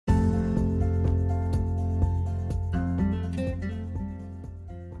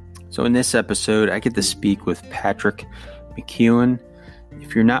So in this episode, I get to speak with Patrick McKeown.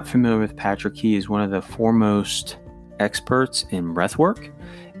 If you're not familiar with Patrick, he is one of the foremost experts in breathwork,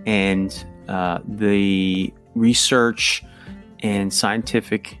 and the research and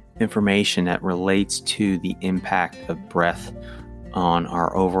scientific information that relates to the impact of breath on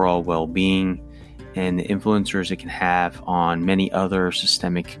our overall well-being and the influencers it can have on many other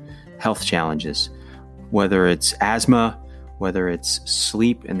systemic health challenges, whether it's asthma, whether it's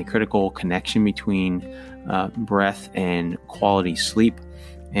sleep and the critical connection between breath and quality sleep,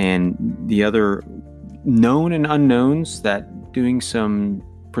 and the other known and unknowns that doing some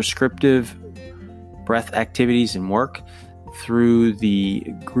prescriptive breath activities and work through the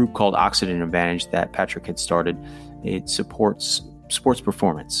group called Oxygen Advantage that Patrick had started. It supports sports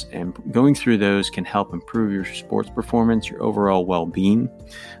performance, and going through those can help improve your sports performance, your overall well-being.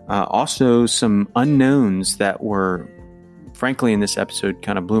 Also, some unknowns that were, frankly, in this episode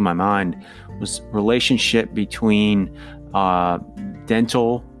kind of blew my mind was relationship between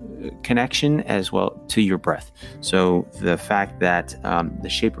dental connection as well to your breath. So the fact that the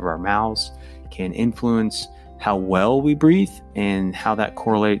shape of our mouths can influence how well we breathe and how that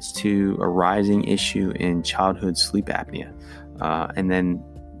correlates to a rising issue in childhood sleep apnea. And then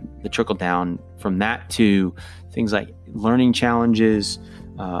the trickle down from that to things like learning challenges,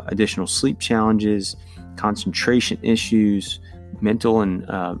 additional sleep challenges, concentration issues, mental and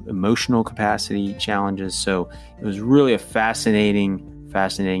emotional capacity challenges. So it was really a fascinating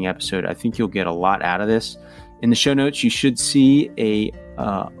episode. I think you'll get a lot out of this. In the show notes, you should see a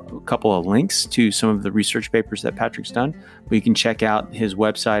couple of links to some of the research papers that Patrick's done, but you can check out his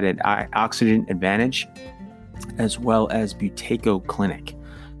website at Oxygen Advantage, as well as Buteco Clinic,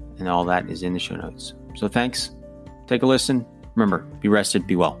 and all that is in the show notes. So thanks. Take a listen. Remember, be rested,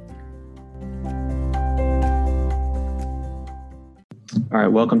 be well. All right,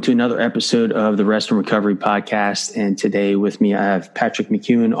 welcome to another episode of the Rest and Recovery Podcast. And today with me, I have Patrick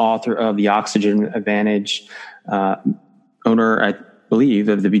McKeown, author of the Oxygen Advantage, owner, I believe,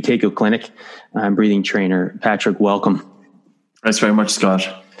 of the Buteco Clinic, breathing trainer. Patrick, welcome. Thanks very much, Scott.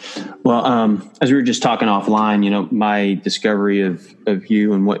 Well, as we were just talking offline, my discovery of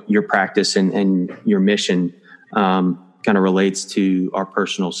you and what your practice and your mission kind of relates to our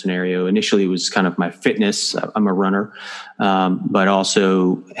personal scenario. Initially, it was kind of my fitness. I'm a runner, but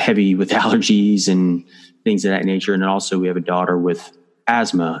also heavy with allergies and things of that nature. And then also we have a daughter with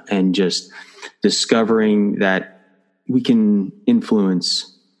asthma, and just discovering that we can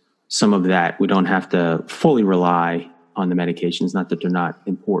influence some of that. We don't have to fully rely on the medications. Not that they're not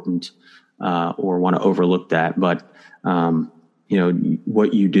important or want to overlook that, but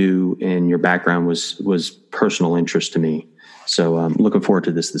what you do and your background was personal interest to me. So I'm looking forward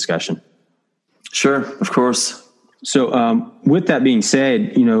to this discussion. Sure, of course. So with that being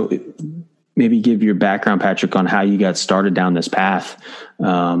said, maybe give your background, Patrick, on how you got started down this path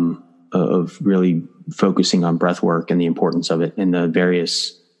of really focusing on breath work and the importance of it and the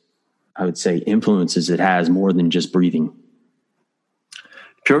various, I would say, influences it has more than just breathing.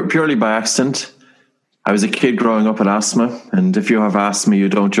 Purely by accident. I was a kid growing up with asthma, and if you have asthma, you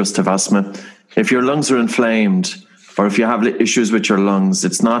don't just have asthma. If your lungs are inflamed, or if you have issues with your lungs,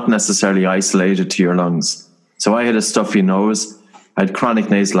 it's not necessarily isolated to your lungs. So I had a stuffy nose. I had chronic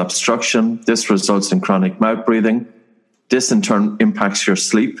nasal obstruction. This results in chronic mouth breathing. This in turn impacts your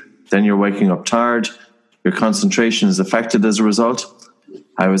sleep. Then you're waking up tired. Your concentration is affected as a result.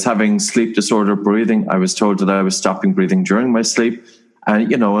 I was having sleep disorder breathing. I was told that I was stopping breathing during my sleep.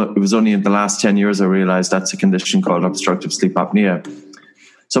 And, it was only in the last 10 years I realized that's a condition called obstructive sleep apnea.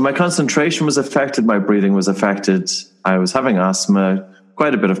 So my concentration was affected. My breathing was affected. I was having asthma,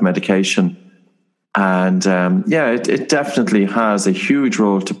 quite a bit of medication. And it definitely has a huge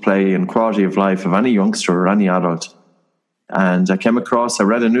role to play in quality of life of any youngster or any adult. And I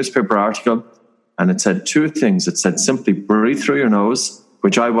read a newspaper article, and it said two things. It said simply breathe through your nose,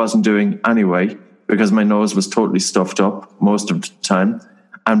 which I wasn't doing anyway, because my nose was totally stuffed up most of the time,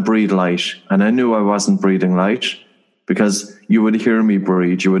 and breathe light. And I knew I wasn't breathing light because you would hear me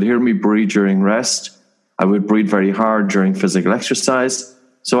breathe. You would hear me breathe during rest. I would breathe very hard during physical exercise.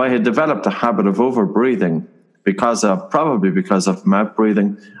 So I had developed a habit of over-breathing probably because of mouth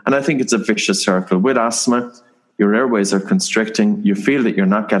breathing. And I think it's a vicious circle. With asthma, your airways are constricting. You feel that you're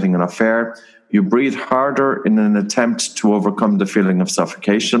not getting enough air. You breathe harder in an attempt to overcome the feeling of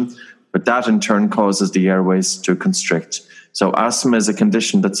suffocation. But that in turn causes the airways to constrict. So asthma is a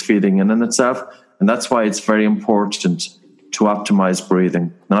condition that's feeding in itself. And that's why it's very important to optimize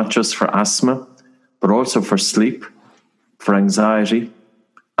breathing, not just for asthma, but also for sleep, for anxiety,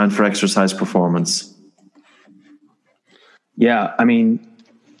 and for exercise performance. Yeah, I mean,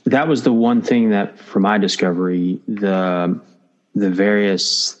 that was the one thing that, from my discovery, the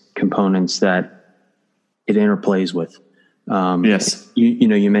various components that it interplays with. Yes.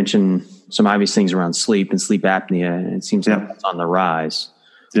 You mentioned some obvious things around sleep and sleep apnea, and it seems like it's on the rise.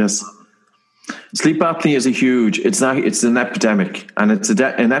 Yes. Sleep apnea is it's an epidemic, and it's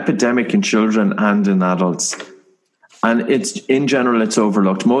an epidemic in children and in adults. And in general, it's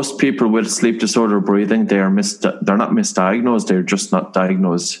overlooked. Most people with sleep disorder breathing, they're not misdiagnosed. They're just not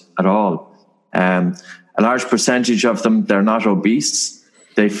diagnosed at all. A large percentage of them, they're not obese.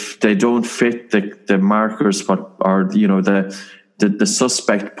 They don't fit the markers, the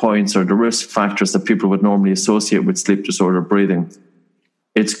suspect points or the risk factors that people would normally associate with sleep disorder breathing.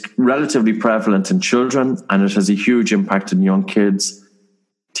 It's relatively prevalent in children, and it has a huge impact on young kids.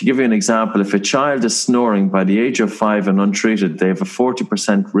 To give you an example, if a child is snoring by the age of 5 and untreated, they have a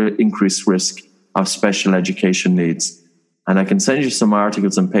 40% increased risk of special education needs. And I can send you some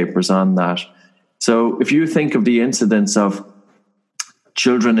articles and papers on that. So if you think of the incidence of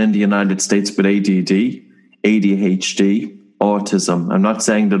children in the United States with ADD, ADHD, autism, I'm not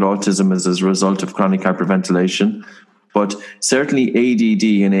saying that autism is as a result of chronic hyperventilation, but certainly ADD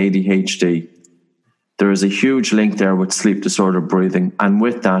and ADHD. There is a huge link there with sleep disorder breathing, and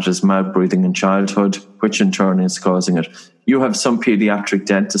with that is mouth breathing in childhood, which in turn is causing it. You have some pediatric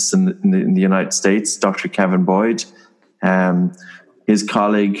dentists in the United States, Dr. Kevin Boyd, his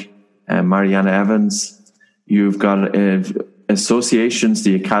colleague, Mariana Evans. You've got associations,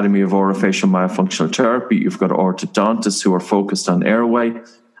 the Academy of Orofacial Myofunctional Therapy. You've got orthodontists who are focused on airway.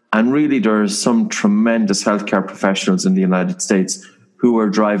 And really, there are some tremendous healthcare professionals in the United States who are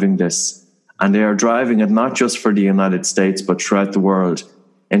driving this. And they are driving it not just for the United States, but throughout the world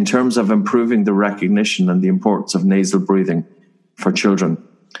in terms of improving the recognition and the importance of nasal breathing for children.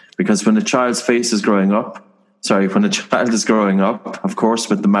 Because when a child is growing up, of course,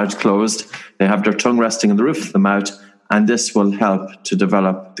 with the mouth closed, they have their tongue resting on the roof of the mouth, and this will help to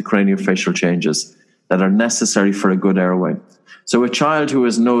develop the craniofacial changes that are necessary for a good airway. So a child who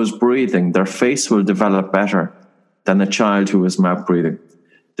is nose breathing, their face will develop better than a child who is mouth breathing.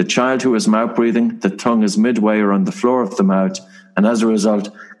 The child who is mouth breathing, the tongue is midway or on the floor of the mouth, and as a result,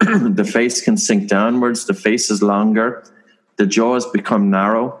 the face can sink downwards, the face is longer, the jaws become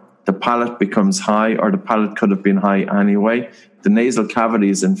narrow, the palate becomes high, or the palate could have been high anyway, the nasal cavity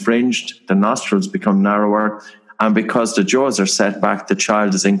is infringed, the nostrils become narrower, and because the jaws are set back, the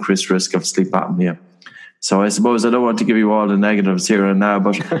child has increased risk of sleep apnea. So I suppose I don't want to give you all the negatives here and now,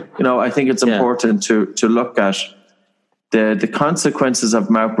 but I think it's important to look at the consequences of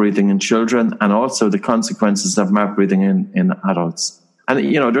mouth breathing in children, and also the consequences of mouth breathing in adults.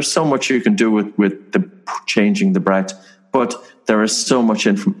 And, there's so much you can do with the changing the breath, but there is so much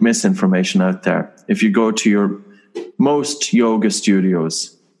misinformation out there. If you go to most yoga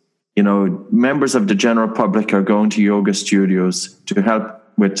studios, members of the general public are going to yoga studios to help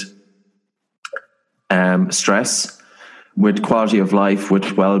with stress, with quality of life,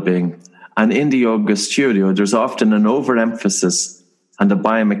 with well-being. And in the yoga studio, there's often an overemphasis on the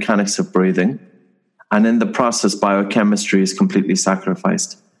biomechanics of breathing. And in the process, biochemistry is completely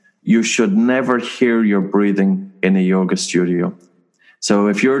sacrificed. You should never hear your breathing in a yoga studio. So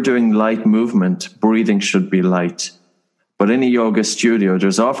if you're doing light movement, breathing should be light. But in a yoga studio,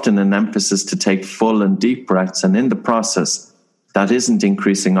 there's often an emphasis to take full and deep breaths. And in the process, that isn't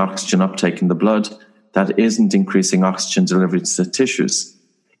increasing oxygen uptake in the blood. That isn't increasing oxygen delivery to the tissues.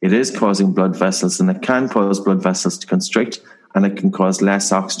 It is causing blood vessels, and it can cause blood vessels to constrict, and it can cause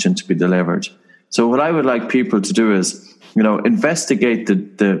less oxygen to be delivered. So what I would like people to do is, investigate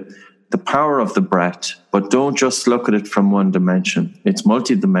the power of the breath, but don't just look at it from one dimension. It's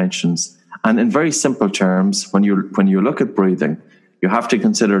multi-dimensions. And in very simple terms, when you look at breathing, you have to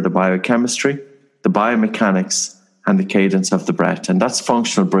consider the biochemistry, the biomechanics, and the cadence of the breath. And that's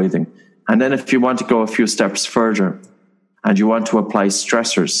functional breathing. And then if you want to go a few steps further, and you want to apply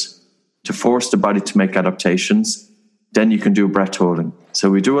stressors to force the body to make adaptations, then you can do breath holding.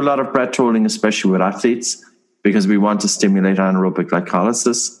 So we do a lot of breath holding, especially with athletes, because we want to stimulate anaerobic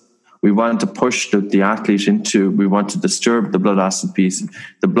glycolysis. We want to push the athlete we want to disturb the blood acid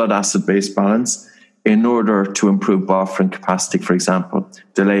base balance in order to improve buffering capacity, for example,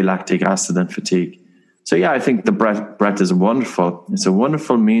 delay lactic acid and fatigue. So I think the breath is wonderful. It's a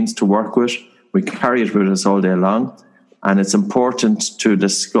wonderful means to work with. We carry it with us all day long. And it's important to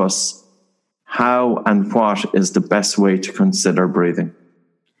discuss how and what is the best way to consider breathing.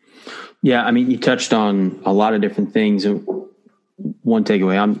 Yeah, you touched on a lot of different things. And one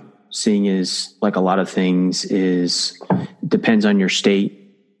takeaway I'm seeing is, like a lot of things, it depends on your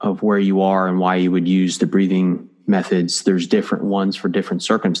state of where you are and why you would use the breathing methods. There's different ones for different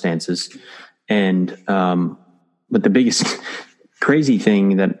circumstances. And, but the biggest crazy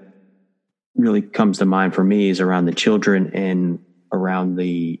thing that really comes to mind for me is around the children and around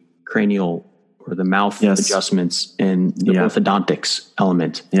the cranial or the mouth adjustments and the orthodontics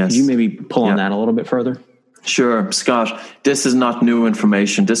element. Could you maybe pull on that a little bit further? Sure, Scott. This is not new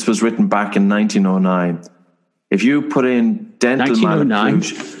information. This was written back in 1909. If you put in dental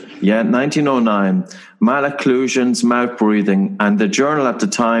 1909, malocclusions, mouth breathing, and the journal at the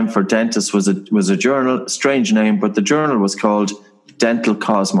time for dentists was a journal, strange name, but the journal was called Dental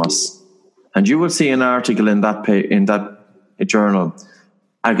Cosmos. And you will see an article in that journal.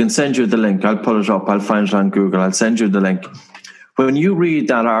 I can send you the link. I'll pull it up. I'll find it on Google. I'll send you the link. When you read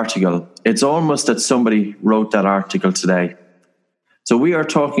that article, it's almost that somebody wrote that article today. So we are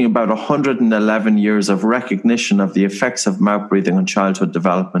talking about 111 years of recognition of the effects of mouth breathing on childhood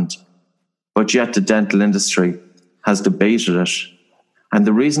development. But yet the dental industry has debated it. And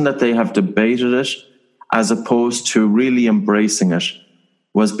the reason that they have debated it, as opposed to really embracing it,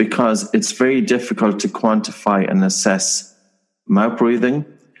 was because it's very difficult to quantify and assess mouth breathing,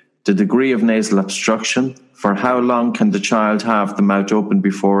 the degree of nasal obstruction, for how long can the child have the mouth open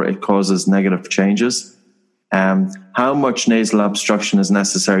before it causes negative changes, how much nasal obstruction is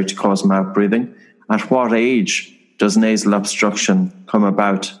necessary to cause mouth breathing, at what age does nasal obstruction come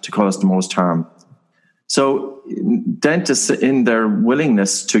about to cause the most harm. So dentists, in their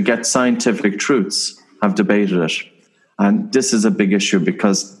willingness to get scientific truths, have debated it. And this is a big issue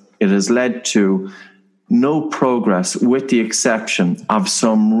because it has led to no progress, with the exception of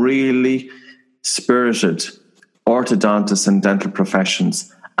some really spirited orthodontists and dental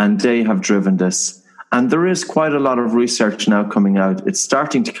professions, and they have driven this. And there is quite a lot of research now coming out. It's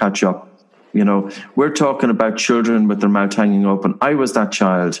starting to catch up. You know, we're talking about children with their mouth hanging open. I was that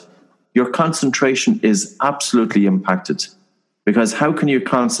child. Your concentration is absolutely impacted, because how can you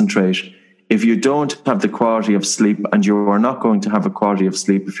concentrate if you don't have the quality of sleep, and you are not going to have a quality of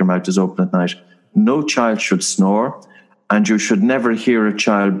sleep if your mouth is open at night? No child should snore, and you should never hear a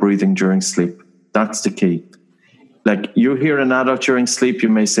child breathing during sleep. That's the key. Like, you hear an adult during sleep, you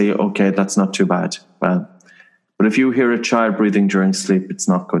may say, okay, that's not too bad. Well, but if you hear a child breathing during sleep, it's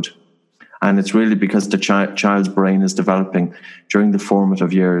not good. And it's really because the child's brain is developing during the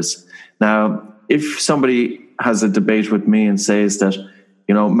formative years. Now, if somebody has a debate with me and says that,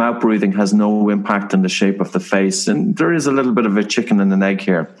 you know, mouth breathing has no impact on the shape of the face, and there is a little bit of a chicken and an egg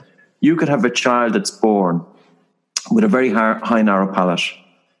here. You could have a child that's born with a very high narrow palate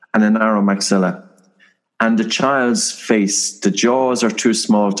and a narrow maxilla, and the child's face, the jaws are too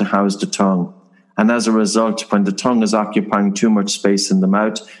small to house the tongue. And as a result, when the tongue is occupying too much space in the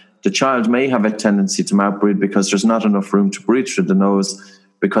mouth, the child may have a tendency to mouth breathe because there's not enough room to breathe through the nose,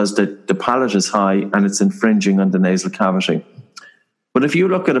 because the palate is high and it's infringing on the nasal cavity. But if you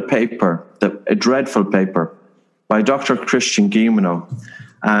look at a paper, a dreadful paper by Dr. Christian Guilleminault,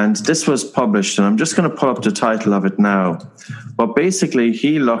 and this was published, and I'm just going to pull up the title of it now. But basically,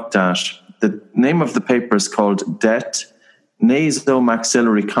 he looked at, the name of the paper is called DET,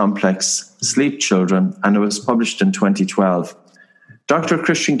 Nasomaxillary Complex, Sleep Children, and it was published in 2012. Dr.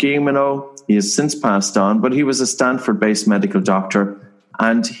 Christian Guilleminault, he has since passed on, but he was a Stanford-based medical doctor,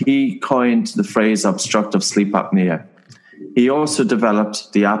 and he coined the phrase obstructive sleep apnea. He also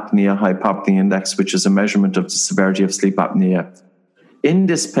developed the apnea-hypopnea index, which is a measurement of the severity of sleep apnea. In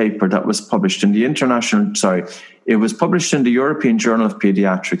this paper that was published in it was published in the European Journal of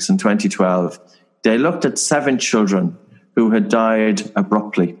Pediatrics in 2012. They looked at 7 children who had died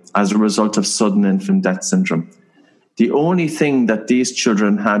abruptly as a result of sudden infant death syndrome. The only thing that these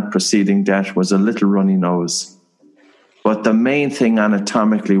children had preceding death was a little runny nose. But the main thing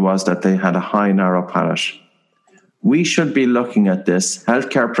anatomically was that they had a high narrow palate. We should be looking at this.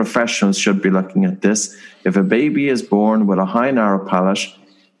 Healthcare professionals should be looking at this. If a baby is born with a high narrow palate,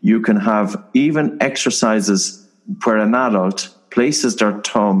 you can have even exercises where an adult places their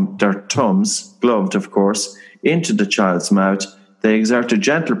thumbs, gloved of course, into the child's mouth. They exert a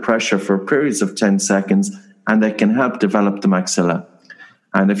gentle pressure for periods of 10 seconds, and they can help develop the maxilla.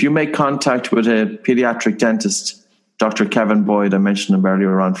 And if you make contact with a pediatric dentist, Dr. Kevin Boyd, I mentioned him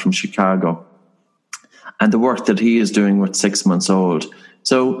earlier on, from Chicago, and the work that he is doing with 6 months old.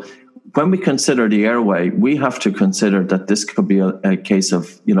 So when we consider the airway, we have to consider that this could be a case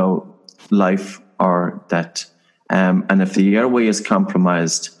of, you know, life or death. And if the airway is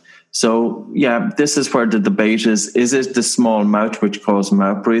compromised. So, yeah, this is where the debate is. Is it the small mouth which caused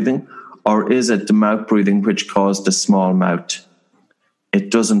mouth breathing, or is it the mouth breathing which caused the small mouth?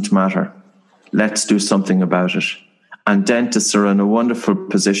 It doesn't matter. Let's do something about it. And dentists are in a wonderful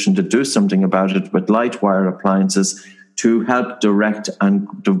position to do something about it with light wire appliances to help direct the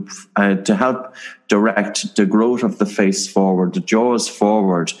growth of the face forward, the jaws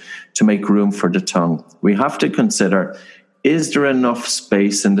forward, to make room for the tongue. We have to consider, is there enough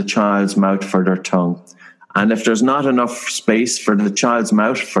space in the child's mouth for their tongue? And if there's not enough space for the child's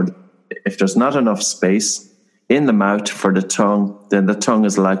mouth, if there's not enough space in the mouth for the tongue, then the tongue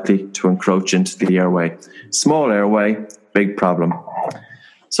is likely to encroach into the airway. Small airway, big problem.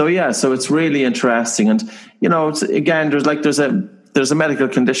 So it's really interesting. And, there's a medical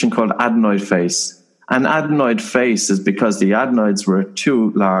condition called adenoid face. And adenoid face is because the adenoids were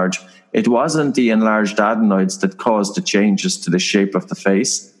too large. It wasn't the enlarged adenoids that caused the changes to the shape of the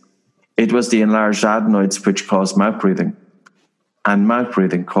face. It was the enlarged adenoids which caused mouth breathing. And mouth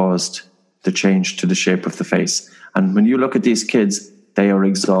breathing caused the change to the shape of the face. And when you look at these kids, they are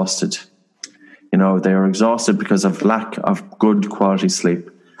exhausted. They are exhausted because of lack of good quality sleep.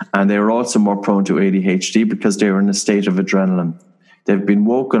 And they are also more prone to ADHD because they are in a state of adrenaline. They've been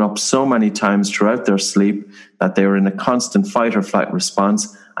woken up so many times throughout their sleep that they are in a constant fight or flight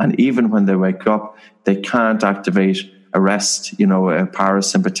response. And even when they wake up, they can't activate a rest, a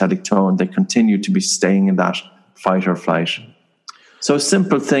parasympathetic tone. They continue to be staying in that fight or flight. So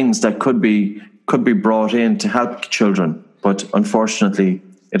simple things that could be brought in to help children, but unfortunately,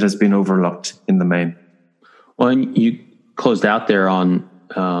 it has been overlooked in the main. Well, and you closed out there on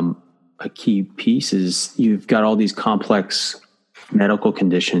a key piece is you've got all these complex medical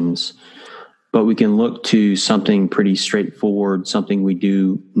conditions, but we can look to something pretty straightforward, something we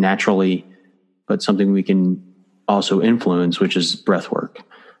do naturally, but something we can also influence, which is breath work.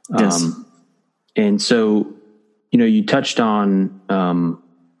 Yes. And so, you touched on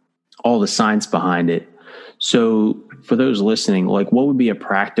all the science behind it. So for those listening, what would be a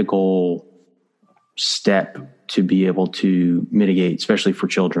practical step to be able to mitigate, especially for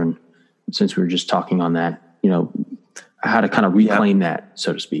children, since we were just talking on that, how to kind of reclaim that,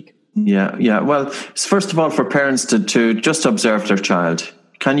 so to speak? Yeah. Well, first of all, for parents to just observe their child.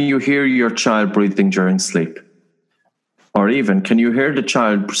 Can you hear your child breathing during sleep? Or even, can you hear the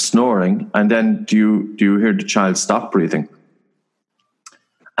child snoring and then do you hear the child stop breathing?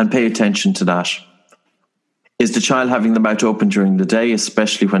 And pay attention to that. Is the child having the mouth open during the day,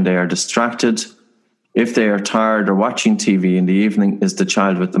 especially when they are distracted? If they are tired or watching TV in the evening, is the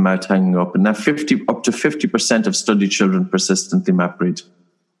child with the mouth hanging open? Now, up to 50% of studied children persistently mouth breathe.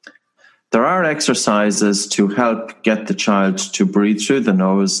 There are exercises to help get the child to breathe through the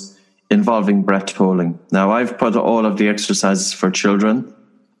nose involving breath holding. Now, I've put all of the exercises for children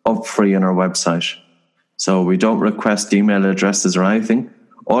up free on our website. So we don't request email addresses or anything.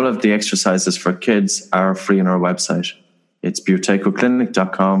 All of the exercises for kids are free on our website. It's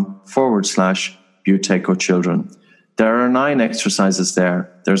buteyko.com/Buteyko Children. There are 9 exercises there.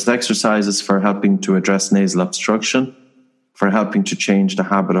 There's exercises for helping to address nasal obstruction, for helping to change the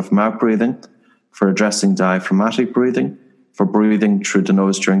habit of mouth breathing, for addressing diaphragmatic breathing, for breathing through the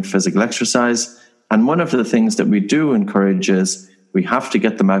nose during physical exercise. And one of the things that we do encourage is we have to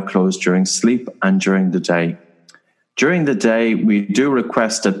get the mouth closed during sleep and during the day. During the day, we do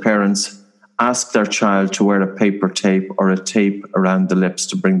request that parents ask their child to wear a paper tape or a tape around the lips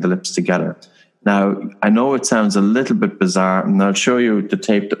to bring the lips together. Now, I know it sounds a little bit bizarre, and I'll show you the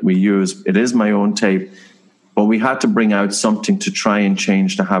tape that we use. It is my own tape, but we had to bring out something to try and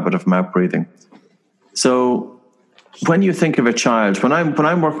change the habit of mouth breathing. So when you think of a child, when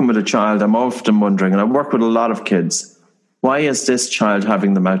I'm working with a child, I'm often wondering, and I work with a lot of kids, why is this child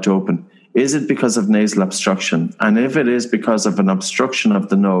having the mouth open? Is it because of nasal obstruction? And if it is because of an obstruction of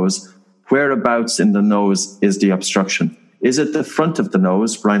the nose, whereabouts in the nose is the obstruction? Is it the front of the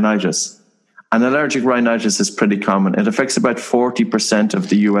nose, rhinitis? And allergic rhinitis is pretty common. It affects about 40% of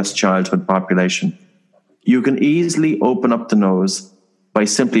the US childhood population. You can easily open up the nose by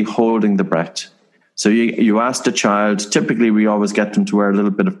simply holding the breath. So you ask the child, typically we always get them to wear a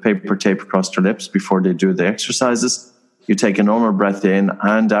little bit of paper tape across their lips before they do the exercises. You take a normal breath in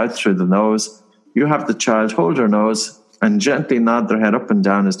and out through the nose. You have the child hold their nose and gently nod their head up and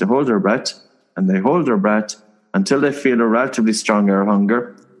down as they hold their breath. And they hold their breath until they feel a relatively strong air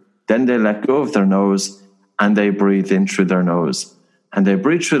hunger. Then they let go of their nose and they breathe in through their nose. And they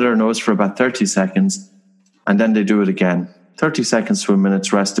breathe through their nose for about 30 seconds. And then they do it again. 30 seconds to a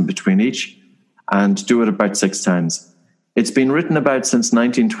minute's rest in between each. And do it about 6 times. It's been written about since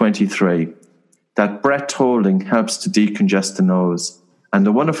 1923 that breath holding helps to decongest the nose. And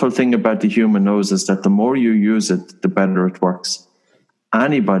the wonderful thing about the human nose is that the more you use it, the better it works.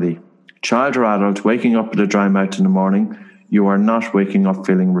 Anybody, child or adult, waking up with a dry mouth in the morning, you are not waking up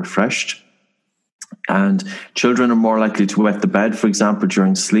feeling refreshed. And children are more likely to wet the bed, for example,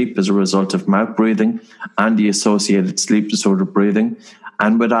 during sleep as a result of mouth breathing and the associated sleep disorder breathing.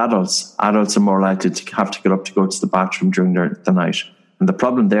 And with adults are more likely to have to get up to go to the bathroom during the night. And the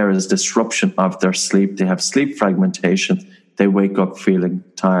problem there is disruption of their sleep. They have sleep fragmentation. They wake up feeling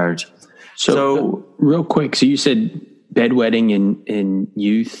tired. So real quick, so you said bedwetting in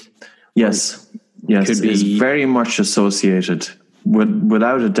youth? Yes, it's very much associated,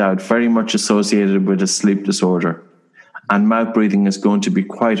 without a doubt, very much associated with a sleep disorder. And mouth breathing is going to be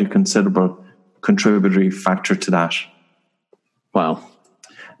quite a considerable contributory factor to that. Wow.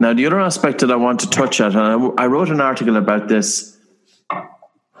 Now, the other aspect that I want to touch at, and I wrote an article about this,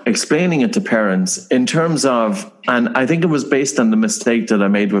 explaining it to parents in terms of, and I think it was based on the mistake that I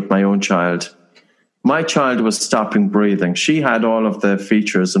made with my own child. My child was stopping breathing. She had all of the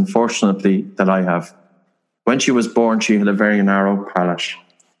features, unfortunately, that I have. When she was born, she had a very narrow palate.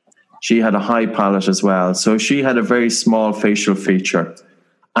 She had a high palate as well. So she had a very small facial feature.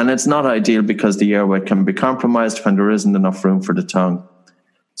 And it's not ideal because the airway can be compromised when there isn't enough room for the tongue.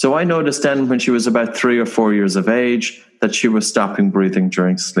 So I noticed then when she was about 3 or 4 years of age that she was stopping breathing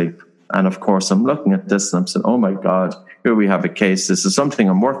during sleep. And of course, I'm looking at this and I'm saying, oh my God, here we have a case. This is something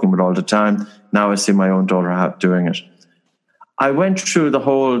I'm working with all the time. Now I see my own daughter doing it. I went through the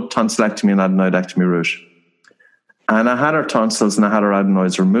whole tonsillectomy and adenoidectomy route. And I had her tonsils and I had her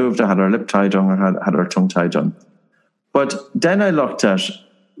adenoids removed. I had her lip tie done. I had her tongue tie done. But then I looked at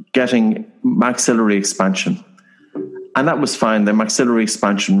getting maxillary expansion. And that was fine. The maxillary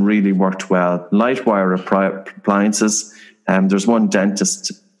expansion really worked well. Light wire appliances. There's one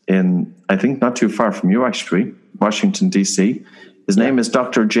dentist in, I think, not too far from you, actually, Washington, D.C. His name is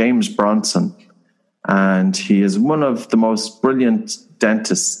Dr. James Bronson. And he is one of the most brilliant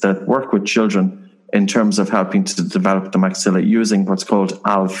dentists that work with children in terms of helping to develop the maxilla using what's called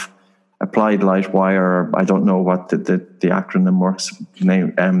ALF, applied light wire. I don't know what the acronym works,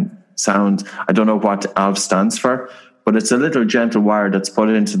 sound. I don't know what ALF stands for, but it's a little gentle wire that's put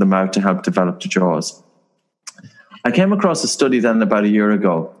into the mouth to help develop the jaws. I came across a study then about a year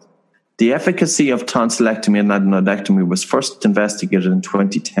ago. The efficacy of tonsillectomy and adenoidectomy was first investigated in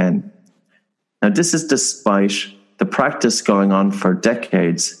 2010. Now, this is despite the practice going on for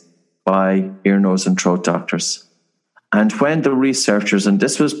decades by ear, nose, and throat doctors. And when the researchers, and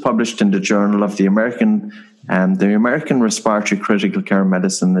this was published in the Journal of the American Respiratory Critical Care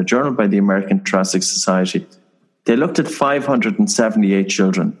Medicine, the journal by the American Thoracic Society, they looked at 578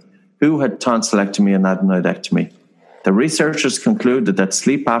 children who had tonsillectomy and adenoidectomy. The researchers concluded that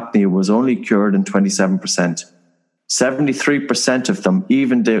sleep apnea was only cured in 27%. 73% of them,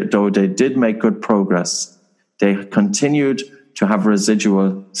 even though they did make good progress, they continued to have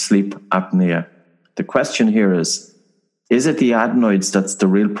residual sleep apnea. The question here is it the adenoids that's the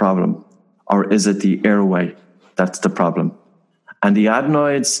real problem, or is it the airway that's the problem? And the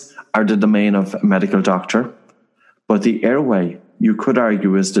adenoids are the domain of a medical doctor, but the airway, you could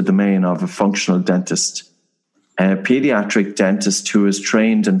argue, is the domain of a functional dentist, a pediatric dentist who is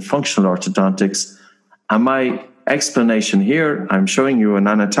trained in functional orthodontics. And my explanation here, I'm showing you an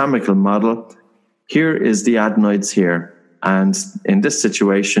anatomical model. Here is the adenoids here. And in this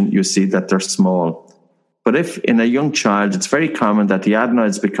situation, you see that they're small. But if in a young child, it's very common that the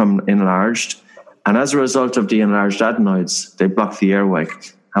adenoids become enlarged. And as a result of the enlarged adenoids, they block the airway.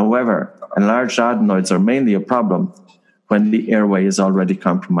 However, enlarged adenoids are mainly a problem when the airway is already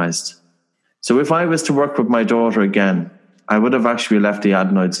compromised. So if I was to work with my daughter again, I would have actually left the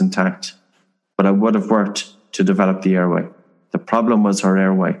adenoids intact, but I would have worked to develop the airway. The problem was her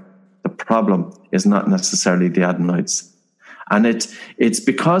airway. The problem is not necessarily the adenoids. And it's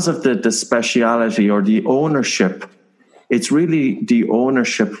because of the speciality or the ownership. It's really the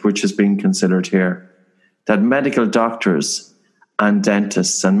ownership which is being considered here, that medical doctors and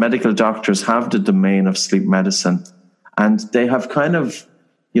dentists and medical doctors have the domain of sleep medicine. And they have kind of,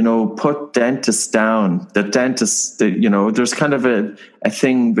 put dentists down. The dentists, there's kind of a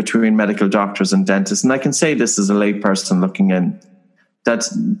thing between medical doctors and dentists. And I can say this as a layperson looking in, that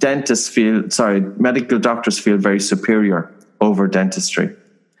medical doctors feel very superior over dentistry.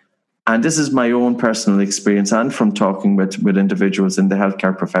 And this is my own personal experience and from talking with individuals in the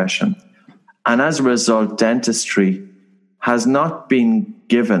healthcare profession. And as a result, dentistry has not been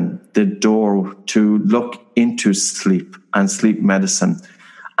given the door to look into sleep and sleep medicine.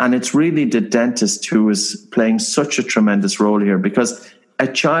 And it's really the dentist who is playing such a tremendous role here, because a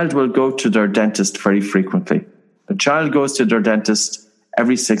child will go to their dentist very frequently. A child goes to their dentist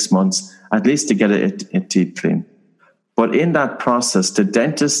every 6 months, at least to get a teeth clean. But in that process, the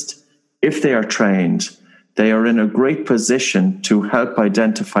dentist, if they are trained, they are in a great position to help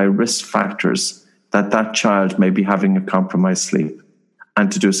identify risk factors that that child may be having a compromised sleep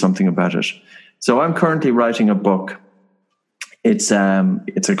and to do something about it. So I'm currently writing a book. It's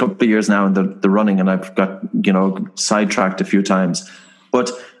a couple of years now in the running, and I've got, sidetracked a few times.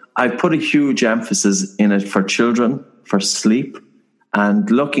 But I've put a huge emphasis in it for children, for sleep, and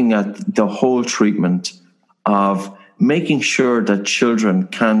looking at the whole treatment of making sure that children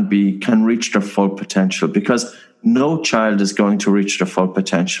can reach their full potential, because no child is going to reach their full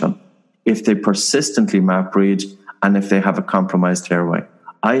potential if they persistently mouth breathe and if they have a compromised airway.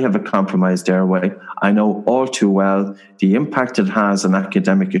 I have a compromised airway. I know all too well the impact it has on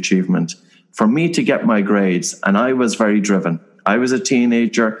academic achievement. For me to get my grades, and I was very driven. I was a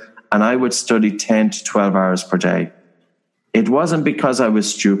teenager and I would study 10 to 12 hours per day. It wasn't because I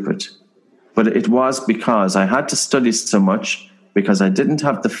was stupid, but it was because I had to study so much because I didn't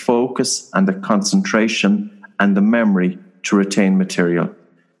have the focus and the concentration and the memory to retain material.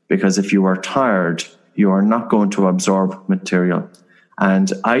 Because if you are tired, you are not going to absorb material.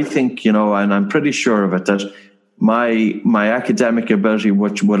 And I think, and I'm pretty sure of it, that my academic ability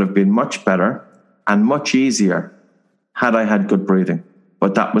would have been much better and much easier had I had good breathing.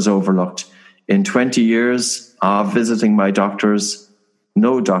 But that was overlooked. In 20 years of visiting my doctors,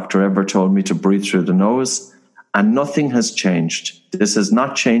 no doctor ever told me to breathe through the nose, and nothing has changed. This has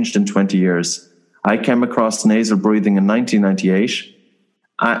not changed in 20 years. I came across nasal breathing in 1998.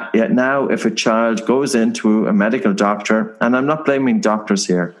 Yet now, if a child goes into a medical doctor, and I'm not blaming doctors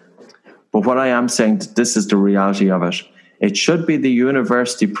here, but what I am saying, this is the reality of it. It should be the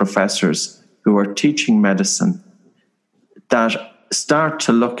university professors who are teaching medicine that start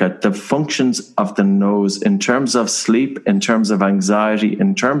to look at the functions of the nose in terms of sleep, in terms of anxiety,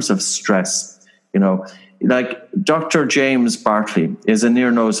 in terms of stress. Like Dr. James Bartley is an ear,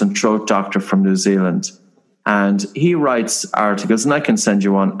 nose and throat doctor from New Zealand. And he writes articles, and I can send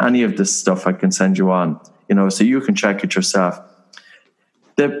you on any of this stuff. I can send you on, so you can check it yourself.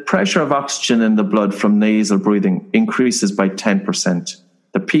 The pressure of oxygen in the blood from nasal breathing increases by 10%.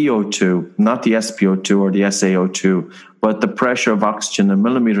 The PO2, not the SPO2 or the SaO2, but the pressure of oxygen in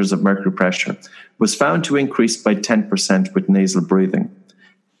millimeters of mercury pressure was found to increase by 10% with nasal breathing.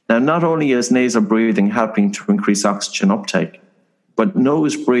 Now, not only is nasal breathing helping to increase oxygen uptake, but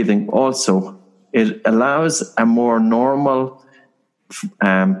nose breathing also, it allows a more normal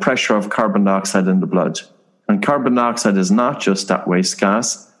pressure of carbon dioxide in the blood. And carbon dioxide is not just that waste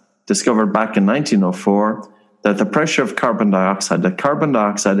gas. Discovered back in 1904 that the pressure of carbon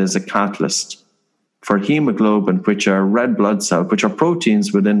dioxide is a catalyst for hemoglobin, which are red blood cells, which are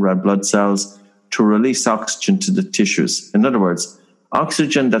proteins within red blood cells, to release oxygen to the tissues. In other words,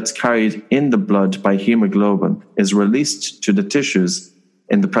 oxygen that's carried in the blood by hemoglobin is released to the tissues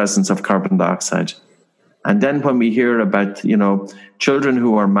in the presence of carbon dioxide. And then when we hear about, children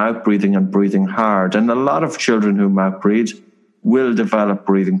who are mouth breathing and breathing hard, and a lot of children who mouth breathe will develop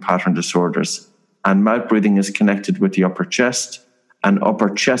breathing pattern disorders. And mouth breathing is connected with the upper chest, and upper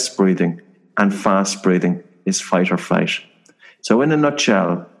chest breathing and fast breathing is fight or flight. So in a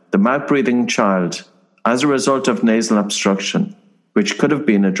nutshell, the mouth breathing child, as a result of nasal obstruction, which could have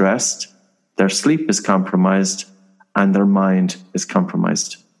been addressed, their sleep is compromised, and their mind is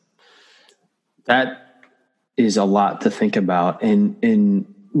compromised. That is a lot to think about. And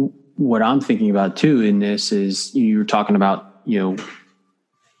what I'm thinking about too in this is you were talking about,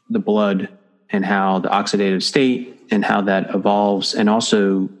 the blood and how the oxidative state and how that evolves. And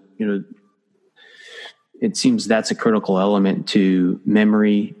also, it seems that's a critical element to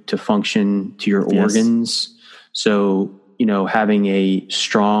memory, to function, to your organs. So, having a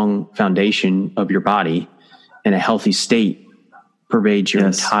strong foundation of your body in a healthy state pervades your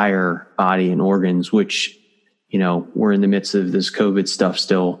entire body and organs, which, we're in the midst of this COVID stuff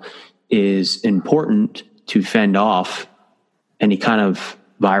still, is important to fend off any kind of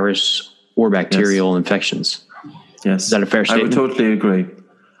virus or bacterial infections. Yes. Is that a fair statement? I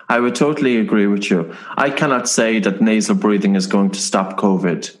would totally agree with you. I cannot say that nasal breathing is going to stop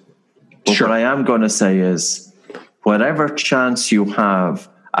COVID. But what I am going to say is, whatever chance you have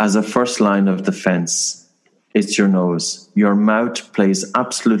as a first line of defense, it's your nose. Your mouth plays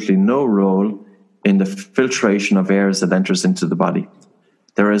absolutely no role in the filtration of air as it enters into the body.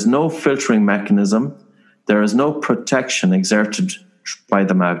 There is no filtering mechanism. There is no protection exerted by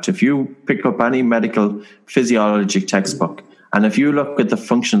the mouth. If you pick up any medical physiology textbook, and if you look at the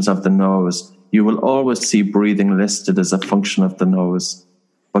functions of the nose, you will always see breathing listed as a function of the nose.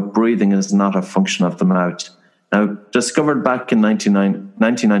 But breathing is not a function of the mouth. Now, discovered back in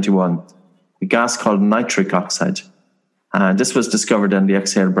 1991, a gas called nitric oxide. And this was discovered in the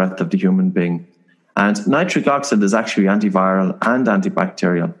exhaled breath of the human being. And nitric oxide is actually antiviral and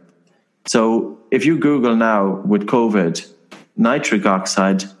antibacterial. So if you Google now with COVID, nitric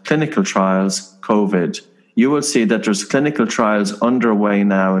oxide, clinical trials, COVID, you will see that there's clinical trials underway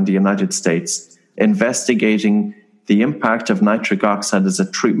now in the United States investigating the impact of nitric oxide as a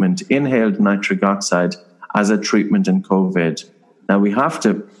treatment, inhaled nitric oxide as a treatment in COVID. Now, we have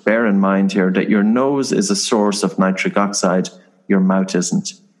to bear in mind here that your nose is a source of nitric oxide, your mouth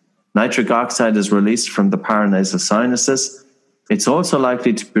isn't. Nitric oxide is released from the paranasal sinuses. It's also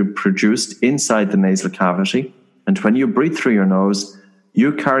likely to be produced inside the nasal cavity. And when you breathe through your nose,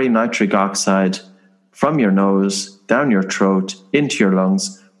 you carry nitric oxide from your nose, down your throat, into your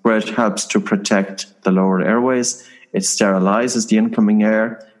lungs, where it helps to protect the lower airways. It sterilizes the incoming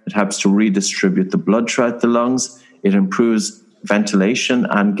air. It helps to redistribute the blood throughout the lungs. It improves ventilation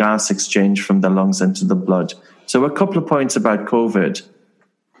and gas exchange from the lungs into the blood. So a couple of points about COVID.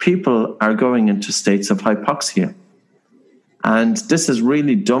 People are going into states of hypoxia. And this has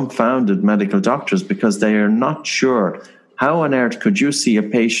really dumbfounded medical doctors because they are not sure how on earth could you see a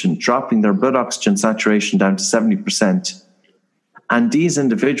patient dropping their blood oxygen saturation down to 70%. And these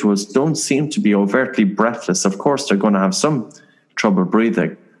individuals don't seem to be overtly breathless. Of course, they're going to have some trouble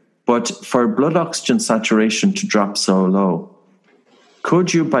breathing. But for blood oxygen saturation to drop so low,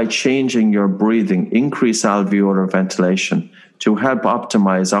 could you, by changing your breathing, increase alveolar ventilation to help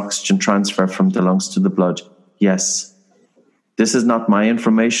optimize oxygen transfer from the lungs to the blood? Yes. This is not my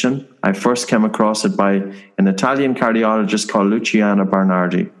information. I first came across it by an Italian cardiologist called Luciano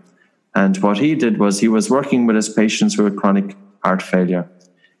Bernardi. And what he did was he was working with his patients with chronic heart failure.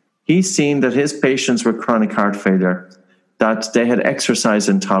 He's seen that his patients with chronic heart failure, that they had exercise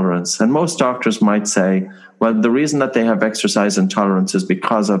intolerance. And most doctors might say, well, the reason that they have exercise intolerance is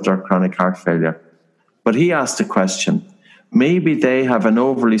because of their chronic heart failure. But he asked the question, maybe they have an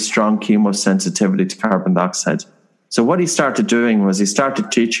overly strong chemosensitivity to carbon dioxide. So what he started doing was he started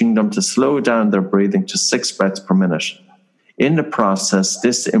teaching them to slow down their breathing to 6 breaths per minute. In the process,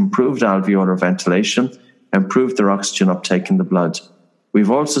 this improved alveolar ventilation, improved their oxygen uptake in the blood. We've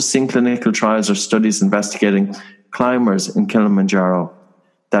also seen clinical trials or studies investigating climbers in Kilimanjaro,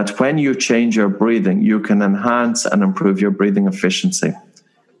 that when you change your breathing, you can enhance and improve your breathing efficiency.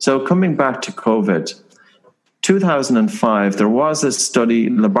 So coming back to COVID, 2005, there was a study,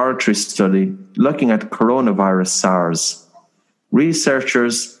 laboratory study, looking at coronavirus SARS.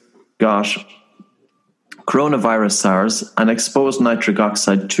 Researchers got coronavirus SARS and exposed nitric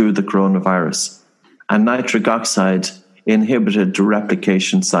oxide to the coronavirus. And nitric oxide inhibited the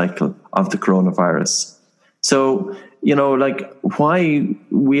replication cycle of the coronavirus. So, why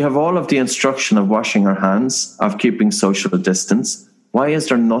we have all of the instruction of washing our hands, of keeping social distance. Why is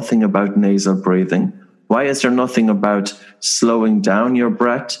there nothing about nasal breathing? Why is there nothing about slowing down your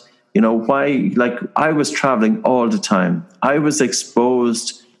breath? I was traveling all the time. I was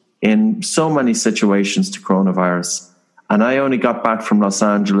exposed in so many situations to coronavirus. And I only got back from Los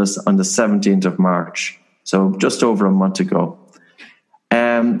Angeles on the 17th of March. So just over a month ago.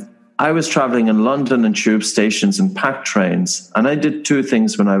 I was traveling in London and tube stations and packed trains. And I did two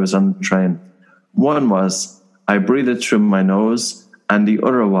things when I was on the train. One was I breathed through my nose. And the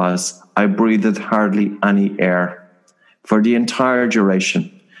other was I breathed hardly any air for the entire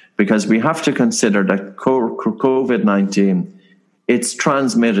duration, because we have to consider that COVID-19, it's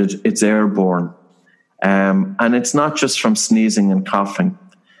transmitted, it's airborne, and it's not just from sneezing and coughing.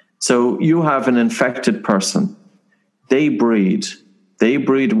 So you have an infected person, they breathe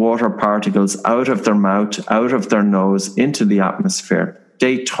water particles out of their mouth, out of their nose, into the atmosphere.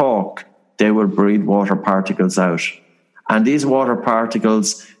 They talk, they will breathe water particles out. And these water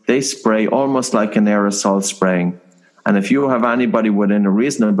particles, they spray almost like an aerosol spraying. And if you have anybody within a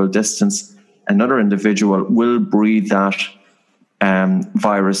reasonable distance, another individual will breathe that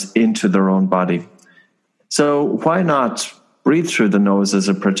virus into their own body. So why not breathe through the nose as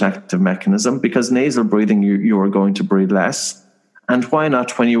a protective mechanism? Because nasal breathing, you are going to breathe less. And why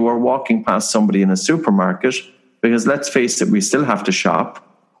not when you are walking past somebody in a supermarket? Because let's face it, we still have to shop.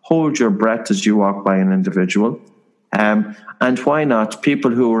 Hold your breath as you walk by an individual. And why not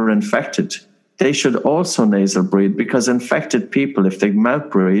people who are infected? They should also nasal breathe, because infected people, if they mouth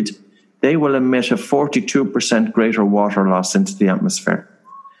breathe, they will emit a 42% greater water loss into the atmosphere.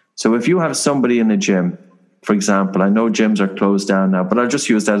 So if you have somebody in a gym, for example, I know gyms are closed down now, but I'll just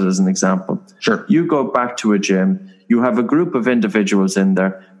use that as an example. Sure. You go back to a gym, you have a group of individuals in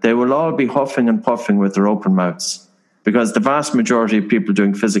there, they will all be huffing and puffing with their open mouths, because the vast majority of people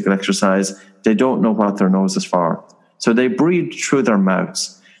doing physical exercise, they don't know what their nose is for. So they breathe through their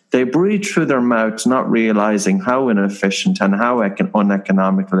mouths. They breathe through their mouths, not realizing how inefficient and how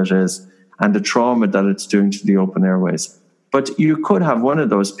uneconomical it is, and the trauma that it's doing to the open airways. But you could have one of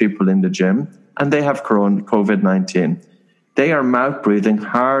those people in the gym, and they have COVID-19. They are mouth breathing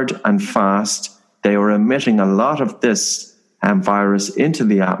hard and fast. They are emitting a lot of this virus into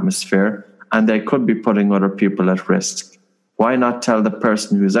the atmosphere, and they could be putting other people at risk. Why not tell the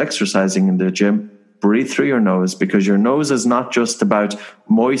person who's exercising in the gym, breathe through your nose, because your nose is not just about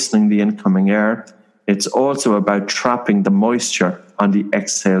moistening the incoming air, it's also about trapping the moisture on the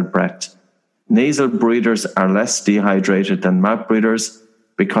exhale breath. Nasal breathers are less dehydrated than mouth breathers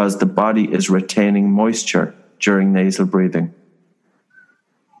because the body is retaining moisture during nasal breathing.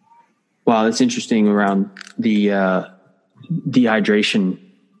 Wow, that's interesting around the dehydration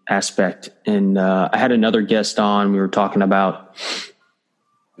aspect. And I had another guest on. We were talking about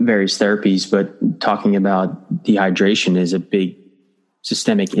various therapies, but talking about dehydration is a big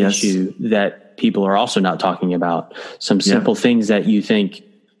systemic issue that people are also not talking about. Some simple things that you think,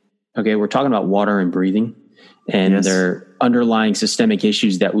 okay, we're talking about water and breathing, and there are underlying systemic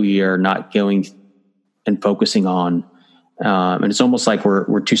issues that we are not going and focusing on. And it's almost like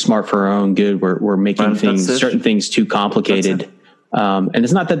we're too smart for our own good. We're making certain things too complicated. And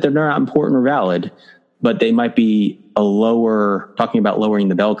it's not that they're not important or valid, but they might be talking about lowering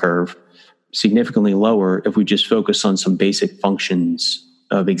the bell curve, significantly lower if we just focus on some basic functions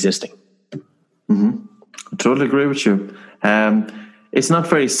of existing. Mm-hmm. I totally agree with you. It's not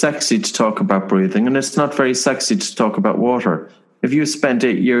very sexy to talk about breathing, and it's not very sexy to talk about water. If you spent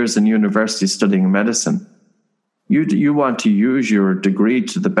 8 years in university studying medicine, you want to use your degree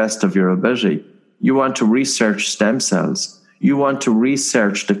to the best of your ability. You want to research stem cells. You want to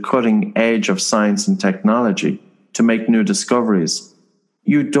research the cutting edge of science and technology to make new discoveries.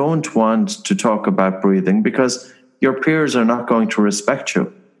 You don't want to talk about breathing because your peers are not going to respect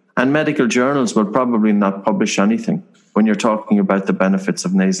you. And medical journals will probably not publish anything when you're talking about the benefits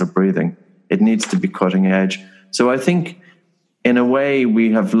of nasal breathing. It needs to be cutting edge. So I think, in a way,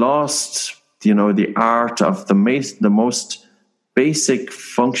 we have lost, the art of the most basic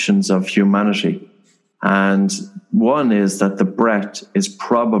functions of humanity. And one is that the breath is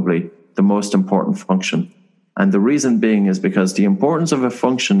probably the most important function. And the reason being is because the importance of a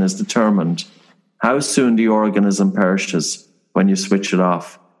function is determined how soon the organism perishes when you switch it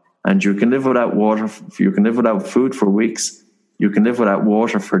off. And you can live without water, you can live without food for weeks, you can live without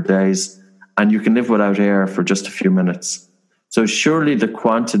water for days, and you can live without air for just a few minutes. So surely the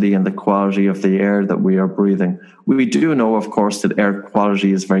quantity and the quality of the air that we are breathing. We do know, of course, that air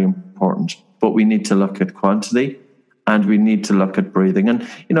quality is very important, but we need to look at quantity and we need to look at breathing. And,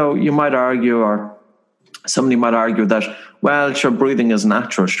 you might argue, or somebody might argue that, well, sure, breathing is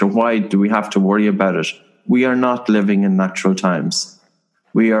natural. Sure, why do we have to worry about it? We are not living in natural times.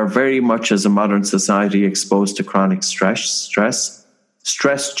 We are very much, as a modern society, exposed to chronic stress.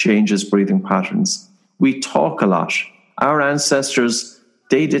 Stress changes breathing patterns. We talk a lot. Our ancestors,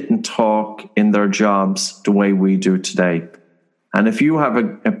 they didn't talk in their jobs the way we do today. And if you have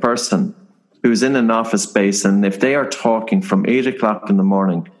a person who's in an office space, and if they are talking from 8 o'clock in the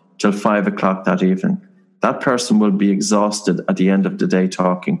morning till 5 o'clock that evening, that person will be exhausted at the end of the day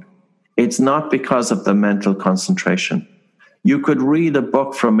talking. It's not because of the mental concentration. You could read a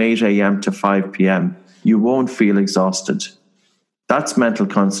book from 8 a.m. to 5 p.m. You won't feel exhausted. That's mental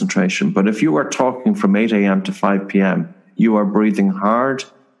concentration. But if you are talking from 8 a.m. to 5 p.m., you are breathing hard,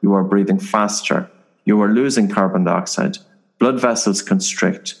 you are breathing faster, you are losing carbon dioxide, blood vessels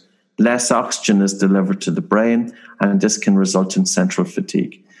constrict, less oxygen is delivered to the brain, and this can result in central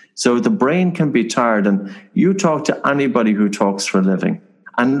fatigue. So the brain can be tired, and you talk to anybody who talks for a living,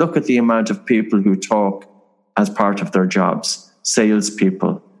 and look at the amount of people who talk as part of their jobs: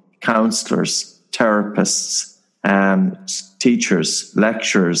 salespeople, counselors, therapists, teachers,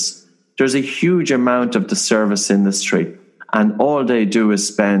 lecturers. There's a huge amount of the service industry, and all they do is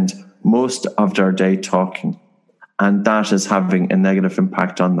spend most of their day talking, and that is having a negative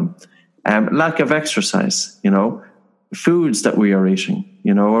impact on them. Lack of exercise, foods that we are eating,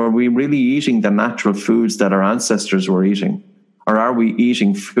 are we really eating the natural foods that our ancestors were eating? Or are we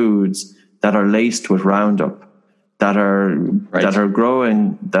eating foods that are laced with Roundup, that are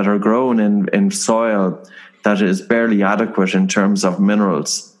grown in soil that is barely adequate in terms of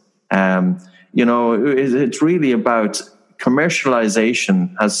minerals? It's really about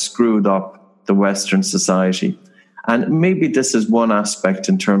commercialization has screwed up the Western society. And maybe this is one aspect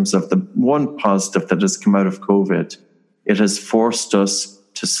in terms of the one positive that has come out of COVID. It has forced us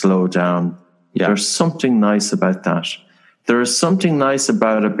to slow down. Yeah. There's something nice about that. There is something nice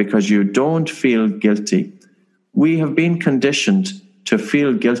about it because you don't feel guilty. We have been conditioned to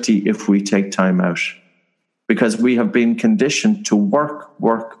feel guilty if we take time out, because we have been conditioned to work,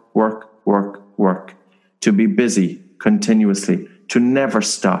 to be busy continuously, to never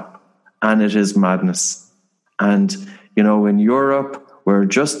stop. and it is madness. And, in Europe, we're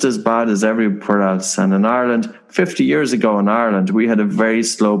just as bad as everywhere else. And in Ireland, 50 years ago in Ireland, we had a very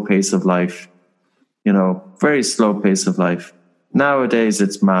slow pace of life, very slow pace of life. Nowadays,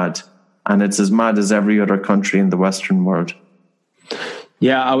 it's mad. And it's as mad as every other country in the Western world.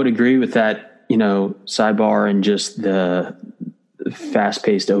 Yeah, I would agree with that, sidebar and just the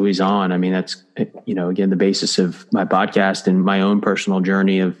fast-paced, always on. I mean, that's, again, the basis of my podcast and my own personal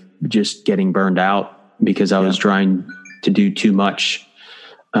journey of just getting burned out because I was trying to do too much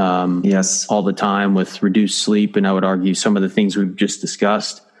all the time with reduced sleep. And I would argue some of the things we've just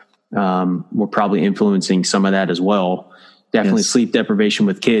discussed were probably influencing some of that as well. Definitely sleep deprivation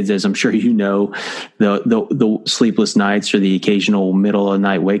with kids, as I'm sure you know, the sleepless nights or the occasional middle of the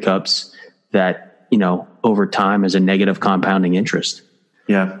night wake ups that, over time is a negative compounding interest.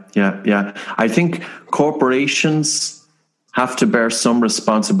 Yeah. I think corporations have to bear some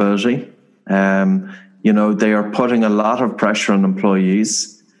responsibility. They are putting a lot of pressure on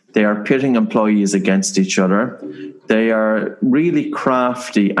employees. They are pitting employees against each other. They are really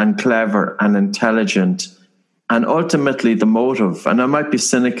crafty and clever and intelligent. And ultimately the motive, and I might be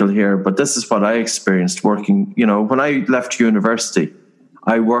cynical here, but this is what I experienced working, when I left university,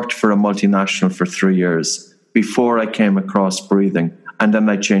 I worked for a multinational for 3 years before I came across breathing. And then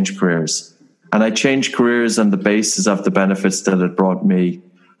I changed careers. And I changed careers on the basis of the benefits that it brought me.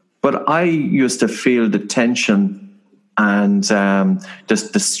 But I used to feel the tension and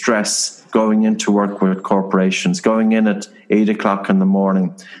the stress going into work with corporations, going in at 8 o'clock in the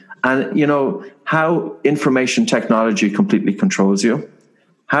morning. And, how information technology completely controls you,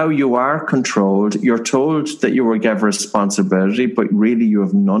 how you are controlled. You're told that you will give responsibility, but really you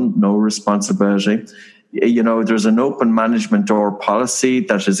have no responsibility. There's an open management door policy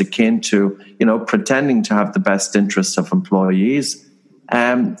that is akin to, pretending to have the best interests of employees.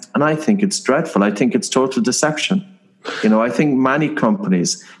 And I think it's dreadful. I think it's total deception. I think many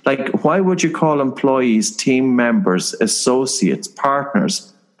companies, why would you call employees team members, associates, partners?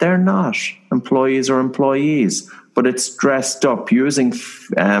 They're not. Employees are employees, but it's dressed up using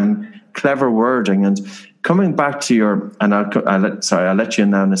clever wording. And coming back to I'll let you in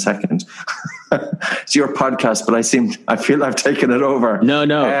now in a second. It's your podcast, but I feel I've taken it over. No,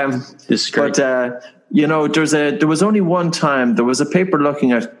 this is great. But there was only one time there was a paper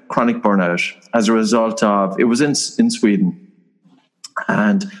looking at chronic burnout as a result of, it was in Sweden.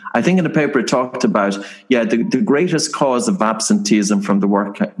 And I think in the paper it talked about, the greatest cause of absenteeism from the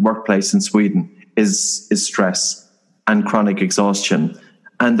workplace in Sweden is stress and chronic exhaustion.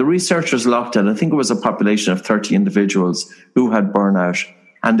 And the researchers looked at, I think it was a population of 30 individuals who had burnout.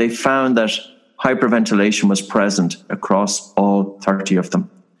 And they found that hyperventilation was present across all 30 of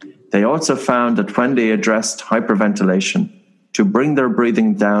them. They also found that when they addressed hyperventilation to bring their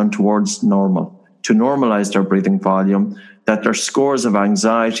breathing down towards normal, to normalize their breathing volume, that their scores of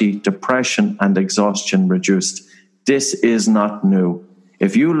anxiety, depression, and exhaustion reduced. This is not new.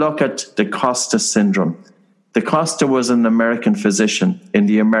 If you look at the Costa syndrome, the Costa was an American physician in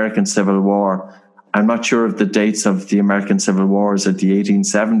the American Civil War. I'm not sure of the dates of the American Civil Wars at the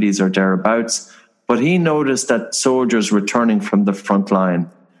 1870s or thereabouts, but he noticed that soldiers returning from the front line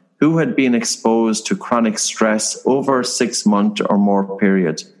who had been exposed to chronic stress over a 6-month or more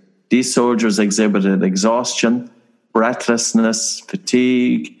period, these soldiers exhibited exhaustion, breathlessness,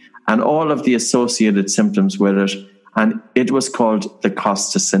 fatigue, and all of the associated symptoms with it, and it was called the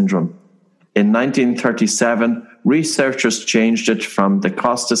Costa syndrome. In 1937, researchers changed it from the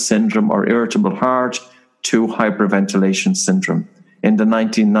Costa syndrome or irritable heart to hyperventilation syndrome. In the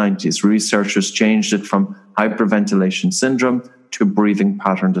 1990s, researchers changed it from hyperventilation syndrome to breathing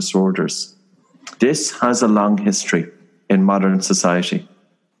pattern disorders. This has a long history in modern society.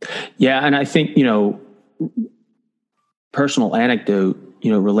 Yeah, and I think, personal anecdote,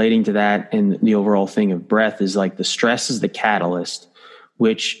 relating to that and the overall thing of breath is like the stress is the catalyst,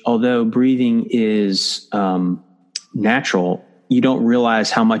 which although breathing is natural, you don't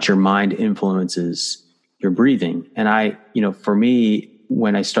realize how much your mind influences your breathing. And for me,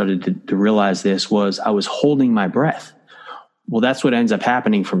 when I started to realize this was I was holding my breath. Well, that's what ends up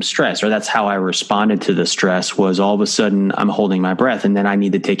happening from stress, or that's how I responded to the stress was all of a sudden I'm holding my breath and then I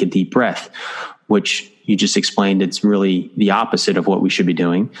need to take a deep breath, which you just explained. It's really the opposite of what we should be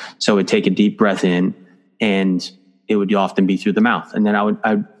doing. So I would take a deep breath in and it would often be through the mouth. And then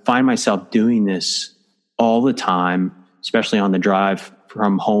I'd find myself doing this all the time, especially on the drive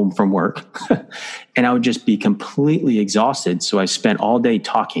from home from work. And I would just be completely exhausted. So I spent all day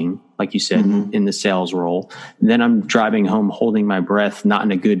talking, like you said, in the sales role. And then I'm driving home, holding my breath, not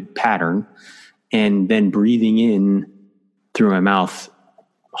in a good pattern, and then breathing in through my mouth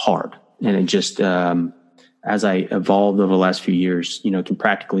hard. And it just, as I evolved over the last few years, can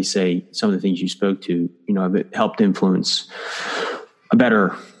practically say some of the things you spoke to, have helped influence a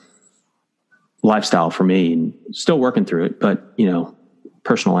better lifestyle for me, and still working through it, but,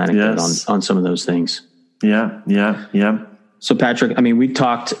 personal anecdote on some of those things. Yeah. So Patrick, we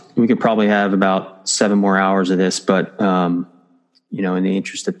could probably have about 7 more hours of this, but, in the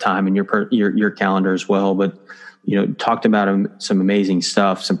interest of time and your calendar as well, but, talked about some amazing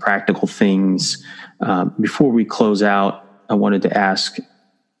stuff, some practical things. Before we close out, I wanted to ask,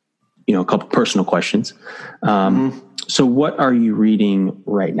 a couple personal questions. So what are you reading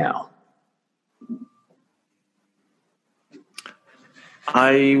right now?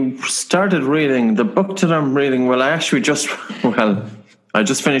 I started reading the book that I'm reading. Well, I just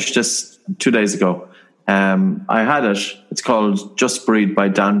finished this 2 days ago. I had it. It's called Just Breathe by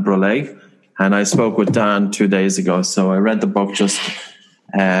Dan Brule. And I spoke with Dan 2 days ago. So I read the book just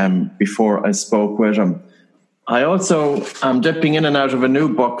before I spoke with him. I also am dipping in and out of a new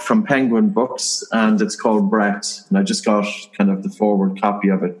book from Penguin Books, and it's called Breath. And I just got kind of the forward copy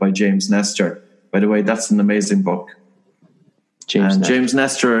of it by James Nestor. By the way, that's an amazing book. James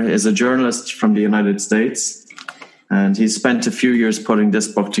Nestor is a journalist from the United States, and he's spent a few years putting this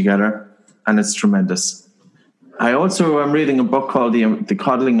book together, and it's tremendous. I also am reading a book called The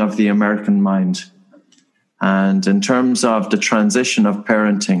Coddling of the American Mind. And in terms of the transition of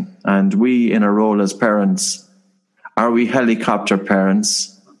parenting, and we in a role as parents, are we helicopter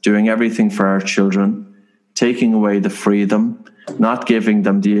parents, doing everything for our children, taking away the freedom, not giving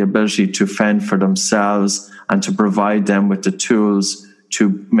them the ability to fend for themselves and to provide them with the tools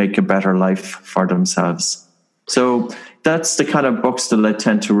to make a better life for themselves? So that's the kind of books that I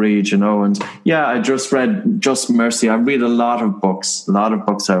tend to read, and I just read Just Mercy. I read a lot of books. I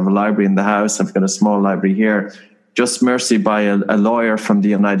have a library in the house. I've got a small library here. Just Mercy by a lawyer from the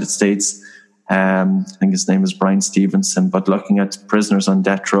United States. I think his name is Brian Stevenson, but looking at prisoners on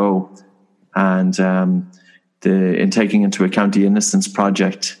death row and in taking into account the Innocence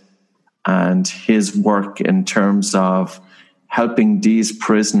Project and his work in terms of helping these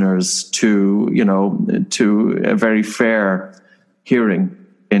prisoners to a very fair hearing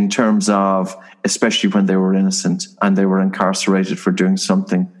in terms of, especially when they were innocent and they were incarcerated for doing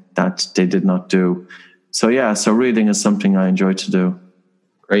something that they did not do. So reading is something I enjoy to do.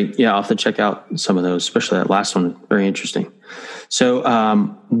 Great. Yeah, I'll have to check out some of those, especially that last one. Very interesting. So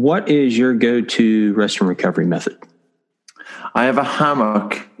what is your go-to rest and recovery method? I have a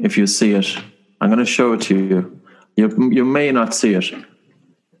hammock, if you see it. I'm going to show it to you. You may not see it.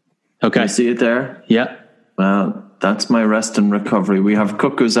 Okay. You see it there? Yeah. Well, that's my rest and recovery. We have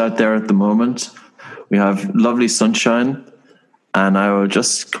cuckoos out there at the moment. We have lovely sunshine, and I will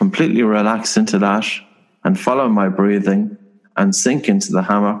just completely relax into that and follow my breathing and sink into the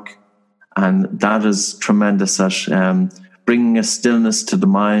hammock. And that is tremendous at bringing a stillness to the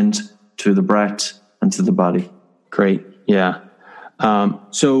mind, to the breath, and to the body. Great. Yeah.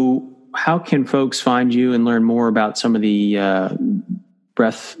 So how can folks find you and learn more about some of the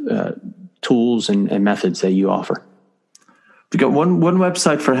breath tools and methods that you offer? We've got one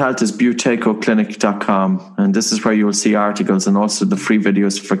website for health is buteycoclinic.com, and this is where you will see articles and also the free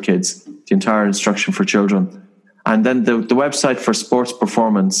videos for kids, the entire instruction for children. And then the website for sports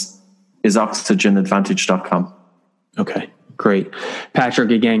performance is oxygenadvantage.com. Okay, great.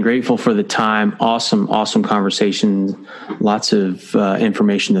 Patrick, again, grateful for the time. Awesome conversation. Lots of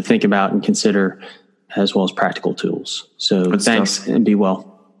information to think about and consider, as well as practical tools. So Good thanks stuff. And be well.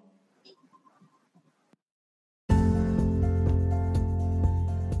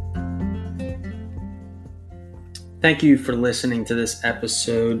 Thank you for listening to this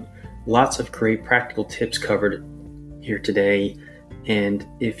episode. Lots of great practical tips covered here today. And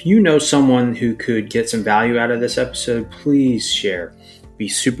if you know someone who could get some value out of this episode, please share. Be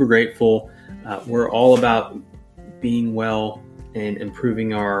super grateful. We're all about being well and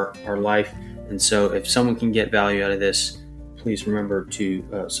improving our life. And so if someone can get value out of this, please remember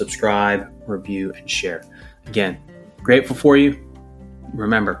to subscribe, review, and share. Again, grateful for you.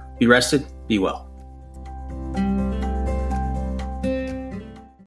 Remember, be rested, be well.